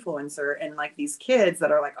media influencer, and like these kids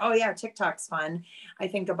that are like, oh yeah, TikTok's fun. I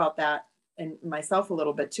think about that and myself a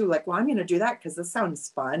little bit too. Like, well, I'm going to do that because this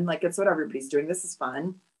sounds fun. Like, it's what everybody's doing. This is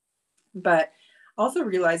fun. But also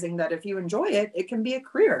realizing that if you enjoy it, it can be a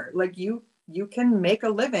career. Like, you can make a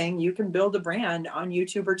living, you can build a brand on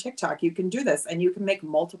YouTube or TikTok. You can do this, and you can make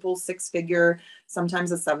multiple 6-figure,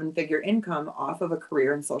 sometimes a 7-figure income off of a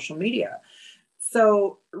career in social media.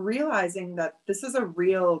 So realizing that this is a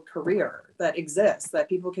real career that exists, that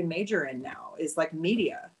people can major in now, is like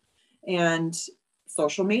media and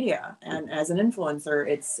social media. And as an influencer,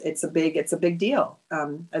 it's a big deal,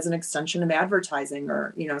 as an extension of advertising,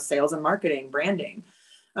 or, you know, sales and marketing, branding.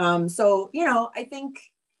 So, you know, I think,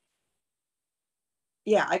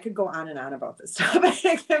 yeah, I could go on and on about this topic.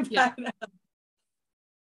 Yeah.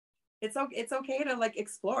 It's okay to like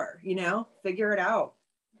explore, you know, figure it out,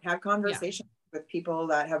 have conversations with people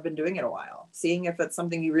that have been doing it a while, seeing if it's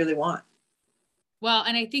something you really want. Well,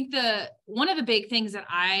 and I think one of the big things that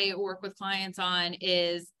I work with clients on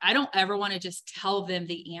is I don't ever want to just tell them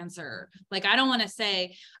the answer. Like, I don't want to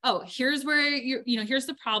say, oh, here's where here's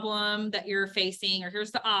the problem that you're facing, or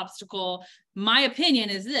here's the obstacle. My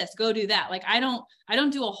opinion is this, go do that. Like, I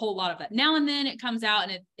don't do a whole lot of that. Now and then it comes out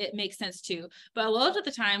and it makes sense too. But a lot of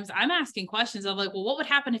the times I'm asking questions of like, well, what would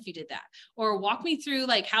happen if you did that? Or walk me through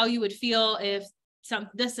like how you would feel if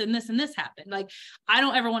this and this and this happened. Like, I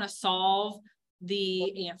don't ever want to solve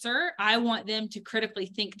the answer. I want them to critically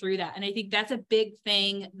think through that. And I think that's a big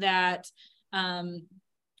thing that,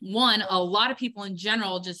 one, a lot of people in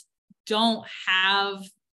general just don't have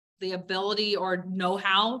the ability or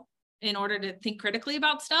know-how in order to think critically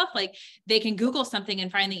about stuff. Like, they can Google something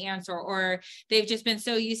and find the answer, or they've just been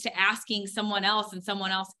so used to asking someone else and someone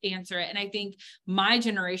else answer it. And I think my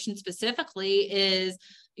generation specifically is,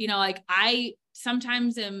 you know, like, I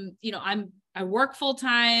sometimes am, you know, I work full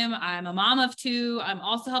time. I'm a mom of 2. I'm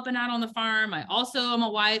also helping out on the farm. I also am a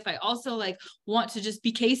wife. I also like want to just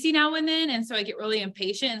be Casey now and then. And so I get really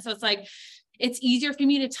impatient. And so it's like, it's easier for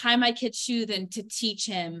me to tie my kid's shoe than to teach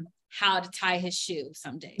him how to tie his shoe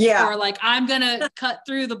some days. Yeah. Or like, I'm going to cut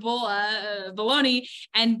through the bologna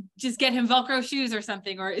and just get him Velcro shoes or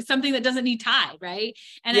something, or it's something that doesn't need tied. Right.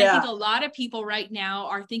 And I think a lot of people right now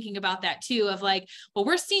are thinking about that too, of like, well,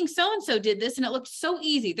 we're seeing so-and-so did this and it looked so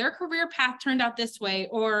easy. Their career path turned out this way,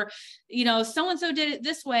 or, you know, so-and-so did it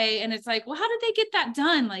this way. And it's like, well, how did they get that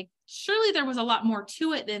done? Like, surely there was a lot more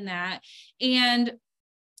to it than that. And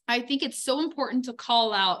I think it's so important to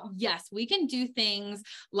call out, yes, we can do things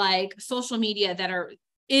like social media that are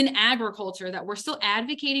in agriculture, that we're still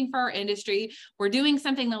advocating for our industry. We're doing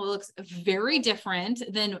something that looks very different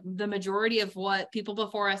than the majority of what people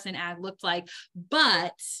before us in ag looked like.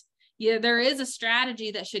 But yeah, there is a strategy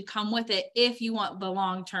that should come with it if you want the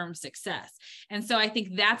long-term success. And so I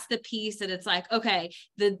think that's the piece that it's like, okay,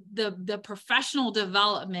 the professional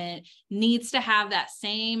development needs to have that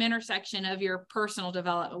same intersection of your personal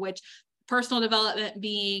development, which personal development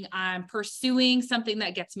being I'm pursuing something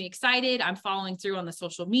that gets me excited. I'm following through on the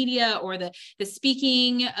social media or the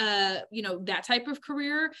speaking, that type of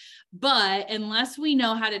career. But unless we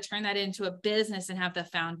know how to turn that into a business and have the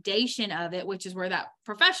foundation of it, which is where that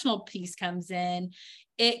professional piece comes in,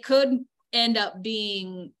 it could end up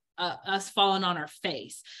being us falling on our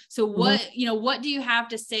face. So what do you have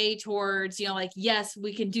to say towards, like, yes,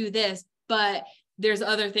 we can do this, but there's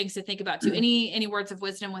other things to think about too. Any words of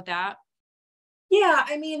wisdom with that? Yeah,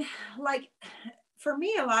 I mean, like, for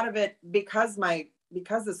me, a lot of it, because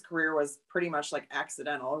this career was pretty much like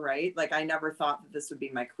accidental, right? Like, I never thought that this would be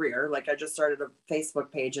my career. Like, I just started a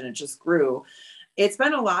Facebook page and it just grew. It's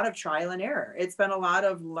been a lot of trial and error. It's been a lot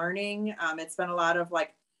of learning. It's been a lot of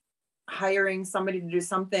like hiring somebody to do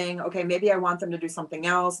something. Okay, maybe I want them to do something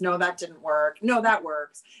else. No, that didn't work. No, that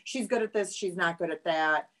works. She's good at this. She's not good at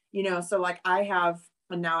that. So like, I have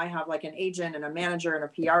And now I have like an agent and a manager and a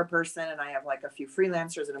PR person, and I have like a few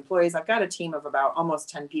freelancers and employees. I've got a team of about almost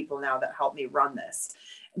 10 people now that help me run this.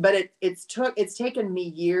 But it's taken me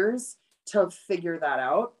years to figure that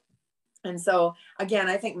out. And so again,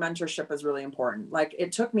 I think mentorship is really important. Like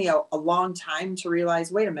it took me a long time to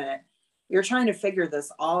realize, wait a minute, you're trying to figure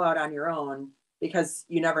this all out on your own because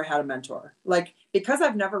you never had a mentor. Like, because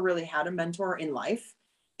I've never really had a mentor in life,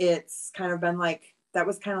 it's kind of been like, that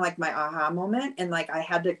was kind of like my aha moment. And like, I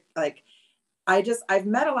had to like, I've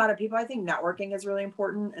met a lot of people. I think networking is really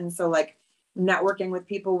important. And so like networking with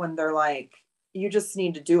people when they're like, you just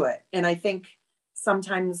need to do it. And I think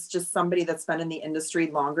sometimes just somebody that's been in the industry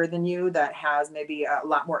longer than you, that has maybe a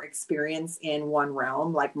lot more experience in one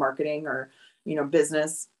realm, like marketing or,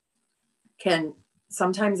 business, can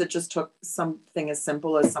sometimes it just took something as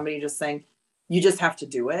simple as somebody just saying, you just have to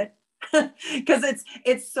do it. Because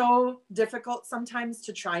it's so difficult sometimes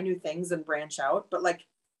to try new things and branch out, but like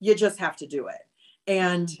you just have to do it.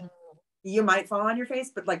 And you might fall on your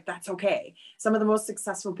face, but like that's okay. Some of the most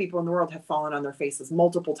successful people in the world have fallen on their faces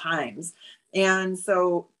multiple times. And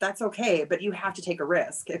so that's okay, but you have to take a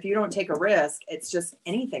risk. If you don't take a risk, it's just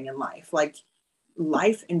anything in life. Like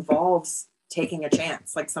life involves taking a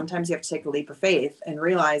chance. Like sometimes you have to take a leap of faith and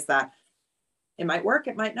realize that it might work,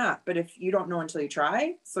 it might not, but if you don't know until you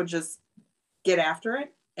try, so just get after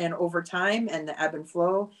it. And over time and the ebb and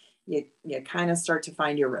flow, you kind of start to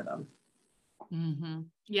find your rhythm. Mm-hmm.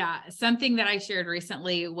 Yeah. Something that I shared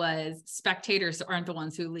recently was spectators aren't the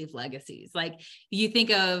ones who leave legacies. Like you think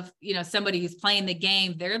of, somebody who's playing the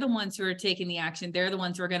game, they're the ones who are taking the action. They're the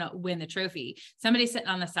ones who are going to win the trophy. Somebody sitting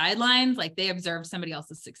on the sidelines, like they observe somebody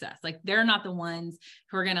else's success. Like they're not the ones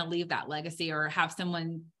who are going to leave that legacy or have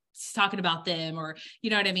someone talking about them, or you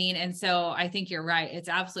know what I mean? And so I think you're right. It's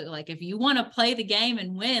absolutely like, if you want to play the game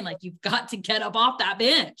and win, like you've got to get up off that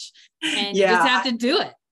bench and you just have to do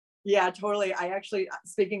it. Yeah, totally. I actually,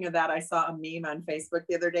 speaking of that, I saw a meme on Facebook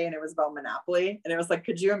the other day and it was about Monopoly. And it was like,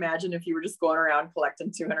 could you imagine if you were just going around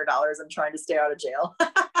collecting $200 and trying to stay out of jail?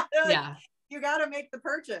 Yeah. You got to make the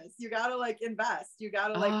purchase. You got to like invest. You got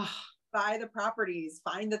to like buy the properties,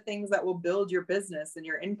 find the things that will build your business and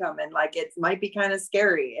your income. And like, it might be kind of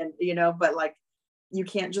scary and, but like, you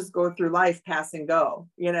can't just go through life pass and go,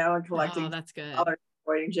 and collecting that's good.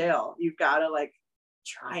 Avoiding jail. You've got to like,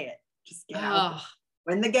 try it. Just get out there.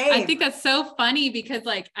 Win the game. I think that's so funny because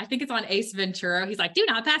like, I think it's on Ace Ventura. He's like, do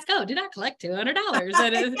not pass go, do not collect $200.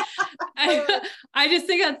 And I just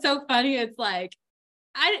think that's so funny. It's like,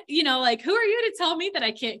 like, who are you to tell me that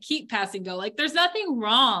I can't keep passing go? Like, there's nothing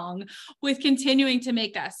wrong with continuing to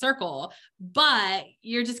make that circle, but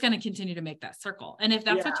you're just going to continue to make that circle. And if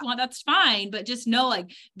that's what you want, that's fine. But just know,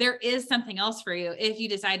 like, there is something else for you if you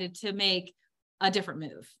decided to make a different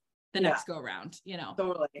move the next go around,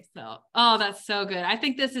 Totally. So, that's so good. I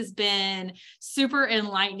think this has been super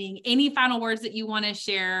enlightening. Any final words that you want to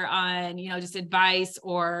share on, just advice,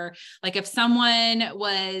 or like if someone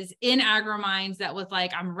was in AgriMinds that was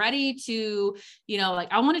like, I'm ready to, like,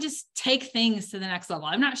 I want to just take things to the next level.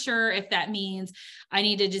 I'm not sure if that means I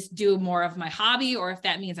need to just do more of my hobby, or if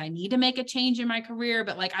that means I need to make a change in my career,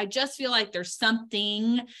 but like, I just feel like there's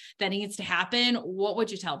something that needs to happen. What would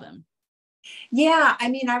you tell them? Yeah, I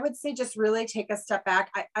mean, I would say just really take a step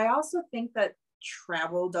back. I also think that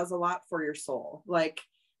travel does a lot for your soul. Like,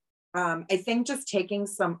 I think just taking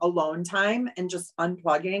some alone time and just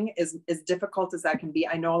unplugging is as difficult as that can be.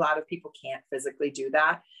 I know a lot of people can't physically do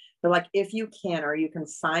that, but like if you can, or you can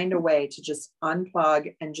find a way to just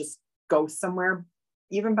unplug and just go somewhere,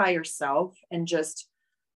 even by yourself, and just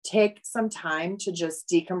take some time to just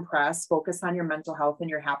decompress, focus on your mental health and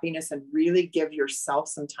your happiness, and really give yourself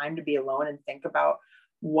some time to be alone and think about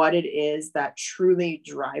what it is that truly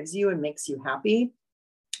drives you and makes you happy,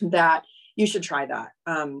 that you should try that.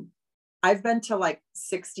 I've been to like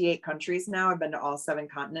 68 countries now. I've been to all 7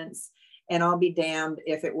 continents, and I'll be damned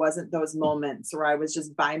if it wasn't those moments where I was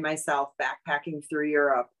just by myself backpacking through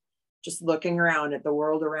Europe, just looking around at the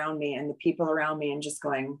world around me and the people around me and just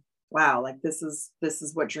going, wow, like this is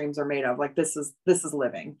what dreams are made of. Like this is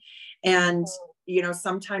living. And,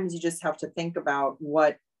 sometimes you just have to think about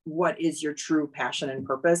what is your true passion and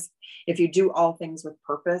purpose. If you do all things with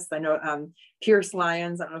purpose, I know Pierce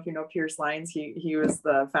Lyons, I don't know if you know Pierce Lyons, he was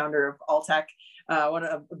the founder of Alltech,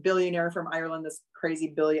 a billionaire from Ireland, this crazy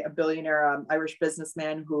billionaire Irish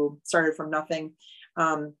businessman who started from nothing.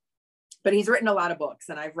 But he's written a lot of books,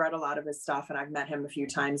 and I've read a lot of his stuff, and I've met him a few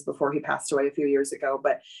times before he passed away a few years ago.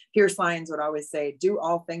 But Pierce Lyons would always say, do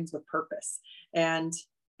all things with purpose. And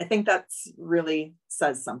I think that's really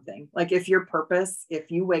says something. Like if your purpose,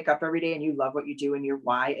 if you wake up every day and you love what you do and your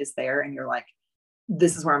why is there, and you're like,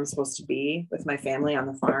 this is where I'm supposed to be with my family on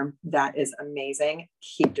the farm, that is amazing.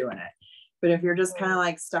 Keep doing it. But if you're just kind of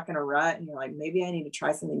like stuck in a rut and you're like, maybe I need to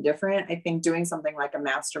try something different, I think doing something like a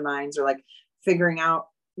masterminds or like figuring out,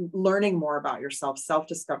 learning more about yourself,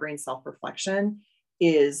 self-discovery and self-reflection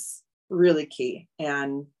is really key.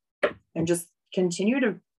 And just continue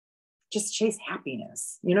to just chase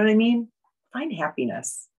happiness. You know what I mean? Find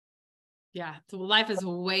happiness. Yeah. So life is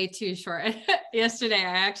way too short.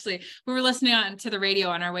 Yesterday, we were listening to the radio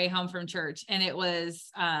on our way home from church, and it was,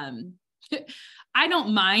 I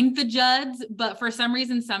don't mind the Judds, but for some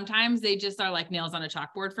reason, sometimes they just are like nails on a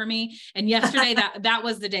chalkboard for me. And yesterday that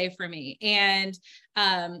was the day for me. And,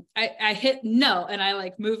 I hit no, and I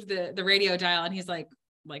like moved the radio dial, and he's like,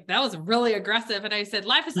 that was really aggressive. And I said,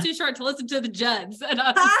 life is too short to listen to the Judds. And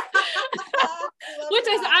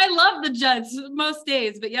I love the Judds most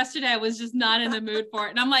days, but yesterday I was just not in the mood for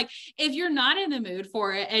it. And I'm like, if you're not in the mood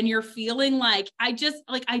for it and you're feeling like, I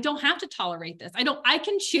don't have to tolerate this. I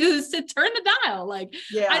can choose to turn the dial. I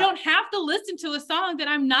don't have to listen to a song that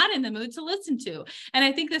I'm not in the mood to listen to. And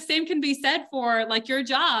I think the same can be said for like your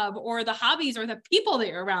job or the hobbies or the people that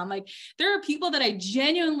you're around. Like there are people that I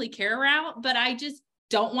genuinely care about, but I just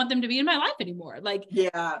don't want them to be in my life anymore.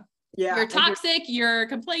 You're toxic, you're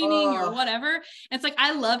complaining, you're whatever. And it's like,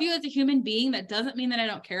 I love you as a human being. That doesn't mean that I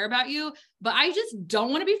don't care about you, but I just don't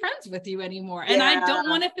want to be friends with you anymore. And I don't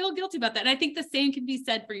want to feel guilty about that. And I think the same can be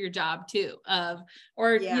said for your job too,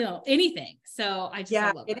 you know, anything. So I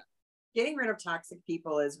love that. Getting rid of toxic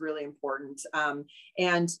people is really important.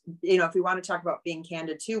 And, you know, if we want to talk about being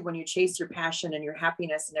candid too, when you chase your passion and your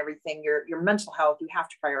happiness and everything, your mental health, you have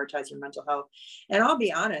to prioritize your mental health. And I'll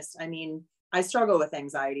be honest, I mean, I struggle with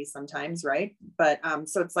anxiety sometimes, right? But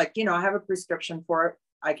so it's like, you know, I have a prescription for it.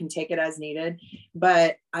 I can take it as needed,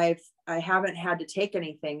 but I haven't had to take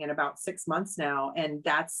anything in about 6 months now. And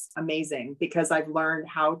that's amazing because I've learned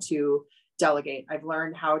how to delegate. I've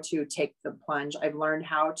learned how to take the plunge. I've learned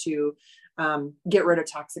how to get rid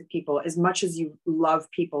of toxic people. As much as you love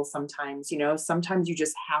people, sometimes, you know, sometimes you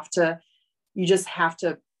just have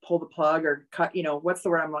to pull the plug or cut, you know, what's the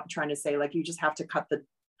word I'm trying to say? Like you just have to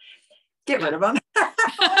get rid of them.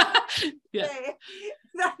 Yeah.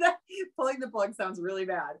 Pulling the plug sounds really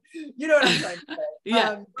bad. You know what I'm trying to say?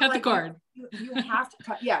 Yeah. Cut the cord. You have to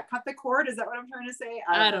cut the cord. Is that what I'm trying to say?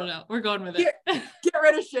 I don't know. We're going with it. Get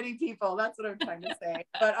rid of shitty people. That's what I'm trying to say.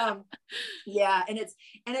 But yeah. And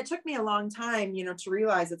it took me a long time, you know, to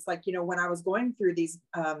realize it's like, you know, when I was going through these,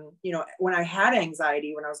 you know, when I had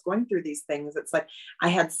anxiety, when I was going through these things, it's like, I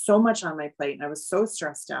had so much on my plate and I was so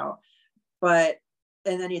stressed out,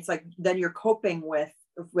 and then it's like, then you're coping with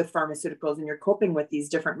pharmaceuticals and you're coping with these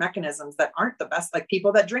different mechanisms that aren't the best, like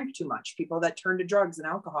people that drink too much, people that turn to drugs and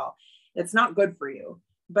alcohol. It's not good for you.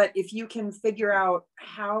 But if you can figure out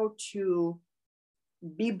how to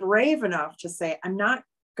be brave enough to say, I'm not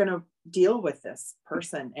going to deal with this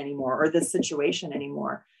person anymore or this situation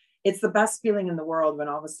anymore. It's the best feeling in the world when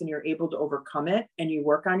all of a sudden you're able to overcome it and you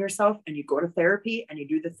work on yourself and you go to therapy and you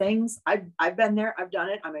do the things. I've been there. I've done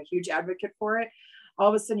it. I'm a huge advocate for it. All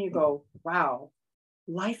of a sudden you go, wow,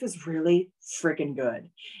 life is really freaking good.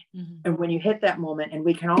 Mm-hmm. And when you hit that moment, and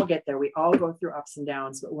we can all get there, we all go through ups and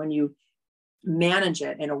downs, but when you manage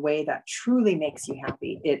it in a way that truly makes you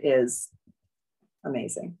happy, it is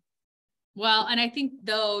amazing. Well, and I think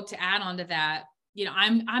though, to add on to that, you know,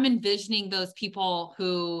 I'm envisioning those people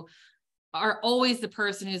who are always the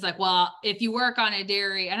person who's like, well, if you work on a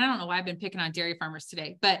dairy, and I don't know why I've been picking on dairy farmers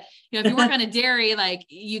today, but you know, if you work on a dairy, like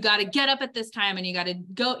you got to get up at this time and you got to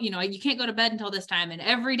go, you know, you can't go to bed until this time. And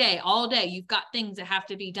every day, all day, you've got things that have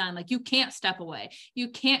to be done. Like you can't step away. You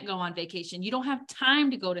can't go on vacation. You don't have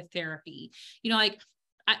time to go to therapy. You know, like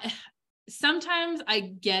sometimes I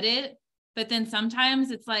get it, but then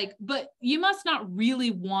sometimes it's like, but you must not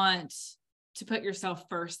really want to put yourself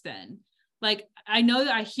first then. Like, I know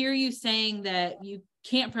that I hear you saying that you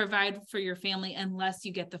can't provide for your family unless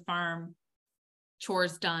you get the farm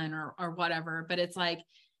chores done or whatever. But it's like,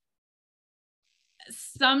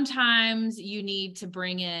 sometimes you need to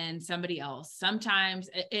bring in somebody else sometimes.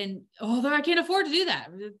 And although I can't afford to do that,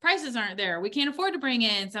 the prices aren't there. We can't afford to bring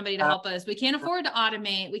in somebody to help us. We can't afford to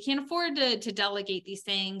automate. We can't afford to delegate these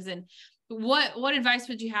things. And what advice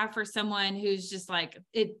would you have for someone who's just like,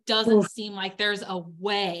 it doesn't seem like there's a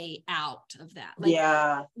way out of that?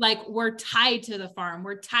 Like, like we're tied to the farm,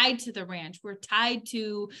 we're tied to the ranch, we're tied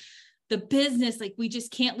to the business. Like we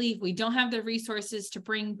just can't leave. We don't have the resources to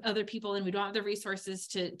bring other people in. We don't have the resources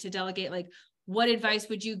to delegate. Like, what advice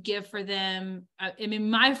would you give for them? I mean,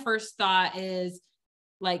 my first thought is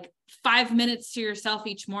like 5 minutes to yourself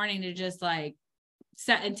each morning to just like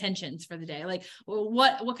set intentions for the day? Like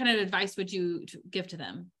what kind of advice would you give to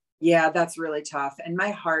them? Yeah, that's really tough. And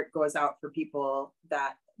my heart goes out for people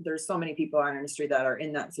that there's so many people in our industry that are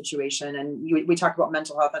in that situation. And we talk about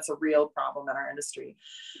mental health. That's a real problem in our industry.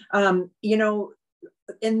 You know,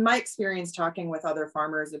 in my experience talking with other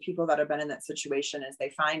farmers, the people that have been in that situation is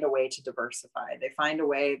they find a way to diversify. They find a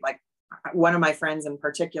way, like one of my friends in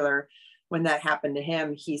particular, when that happened to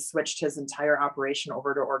him, he switched his entire operation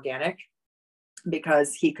over to organic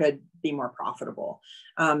because he could be more profitable.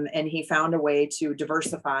 And he found a way to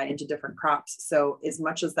diversify into different crops. So as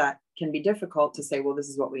much as that can be difficult to say, well, this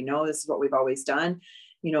is what we know, this is what we've always done,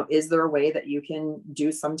 you know, is there a way that you can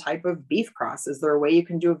do some type of beef cross? Is there a way you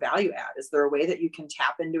can do a value add? Is there a way that you can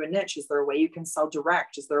tap into a niche? Is there a way you can sell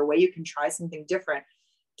direct? Is there a way you can try something different?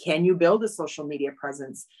 Can you build a social media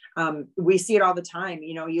presence? We see it all the time.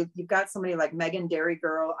 You know, you've got somebody like Megan Dairy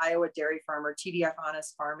Girl, Iowa Dairy Farmer, TDF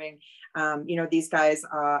Honest Farming. You know, these guys,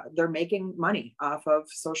 they're making money off of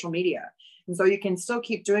social media. And so you can still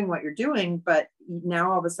keep doing what you're doing, but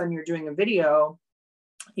now all of a sudden you're doing a video,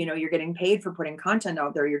 you know, you're getting paid for putting content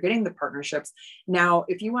out there. You're getting the partnerships. Now,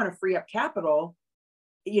 if you want to free up capital,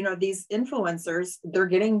 you know, these influencers, they're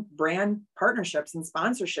getting brand partnerships and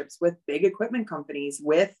sponsorships with big equipment companies,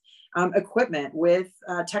 with equipment, with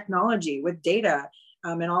technology, with data.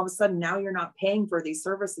 And all of a sudden now you're not paying for these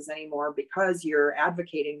services anymore because you're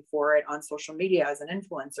advocating for it on social media as an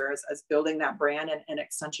influencer, as building that brand and an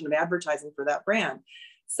extension of advertising for that brand.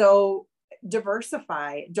 So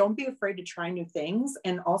diversify, don't be afraid to try new things.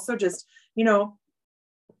 And also just, you know,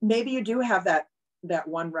 maybe you do have that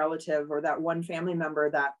one relative or that one family member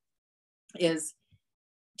that is,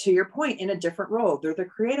 to your point, in a different role. They're the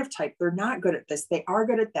creative type. They're not good at this. They are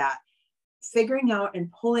good at that. Figuring out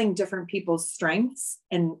and pulling different people's strengths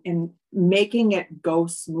and making it go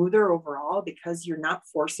smoother overall, because you're not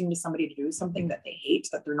forcing somebody to do something that they hate,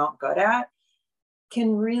 that they're not good at,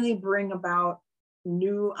 can really bring about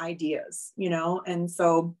new ideas, you know? And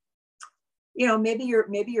so, you know, maybe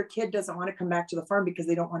your kid doesn't want to come back to the farm because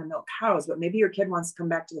they don't want to milk cows, but maybe your kid wants to come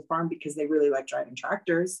back to the farm because they really like driving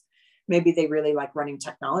tractors. Maybe they really like running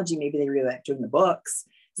technology. Maybe they really like doing the books.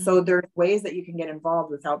 Mm-hmm. So there's ways that you can get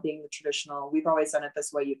involved without being the traditional, we've always done it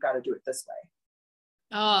this way, you've got to do it this way.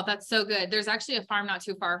 Oh, that's so good. There's actually a farm not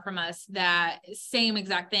too far from us that same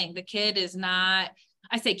exact thing. The kid is not,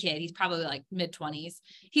 I say kid, he's probably like mid-20s.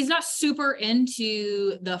 He's not super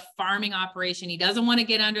into the farming operation. He doesn't want to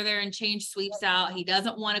get under there and change sweeps out. He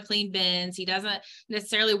doesn't want to clean bins. He doesn't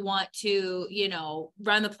necessarily want to, you know,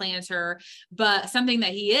 run the planter, but something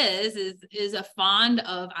that he is a fond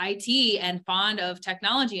of IT and fond of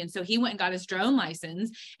technology. And so he went and got his drone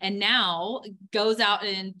license and now goes out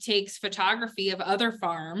and takes photography of other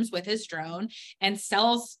farms with his drone and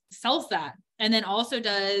sells that. And then also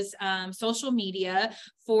does social media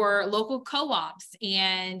for local co-ops.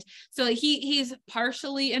 And so he's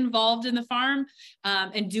partially involved in the farm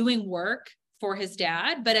and doing work for his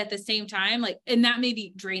dad, but at the same time, like, and that may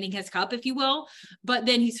be draining his cup, if you will, but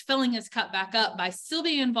then he's filling his cup back up by still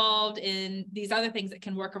being involved in these other things that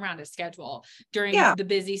can work around his schedule during the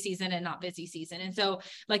busy season and not busy season. And so,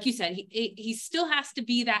 like you said, he still has to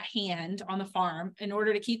be that hand on the farm in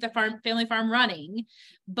order to keep the family farm running,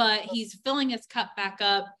 but he's filling his cup back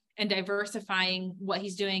up and diversifying what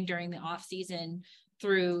he's doing during the off season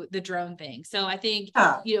through the drone thing. So I think,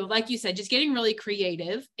 you know, like you said, just getting really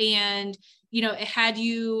creative. And, you know, had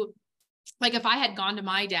you, like, if I had gone to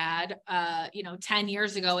my dad, you know, 10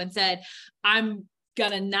 years ago and said, I'm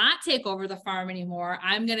going to not take over the farm anymore,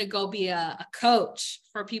 I'm going to go be a coach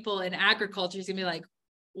for people in agriculture, he's going to be like,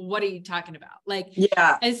 what are you talking about? Like,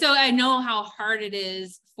 yeah. And so I know how hard it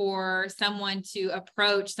is for someone to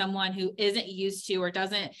approach someone who isn't used to or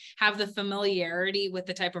doesn't have the familiarity with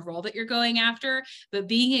the type of role that you're going after, but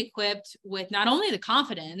being equipped with not only the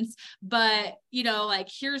confidence, but, you know, like,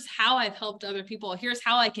 here's how I've helped other people. Here's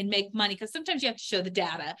how I can make money. Cause sometimes you have to show the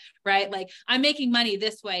data, right? Like, I'm making money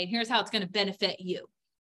this way and here's how it's going to benefit you.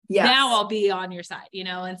 Yes. Now I'll be on your side, you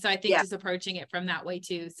know? And so I think just approaching it from that way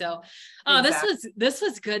too. So, this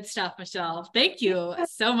was good stuff, Michelle. Thank you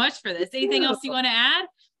so much for this. Anything else you want to add?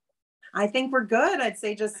 I think we're good. I'd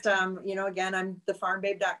say just, you know, again, I'm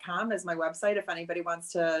thefarmbabe.com is my website. If anybody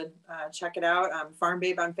wants to check it out, I'm Farm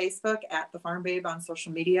Babe on Facebook, at the Farm Babe on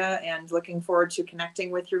social media, and looking forward to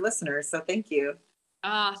connecting with your listeners. So thank you.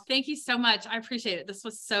 Thank you so much. I appreciate it. This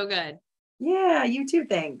was so good. Yeah, you too.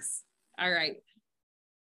 Thanks. All right.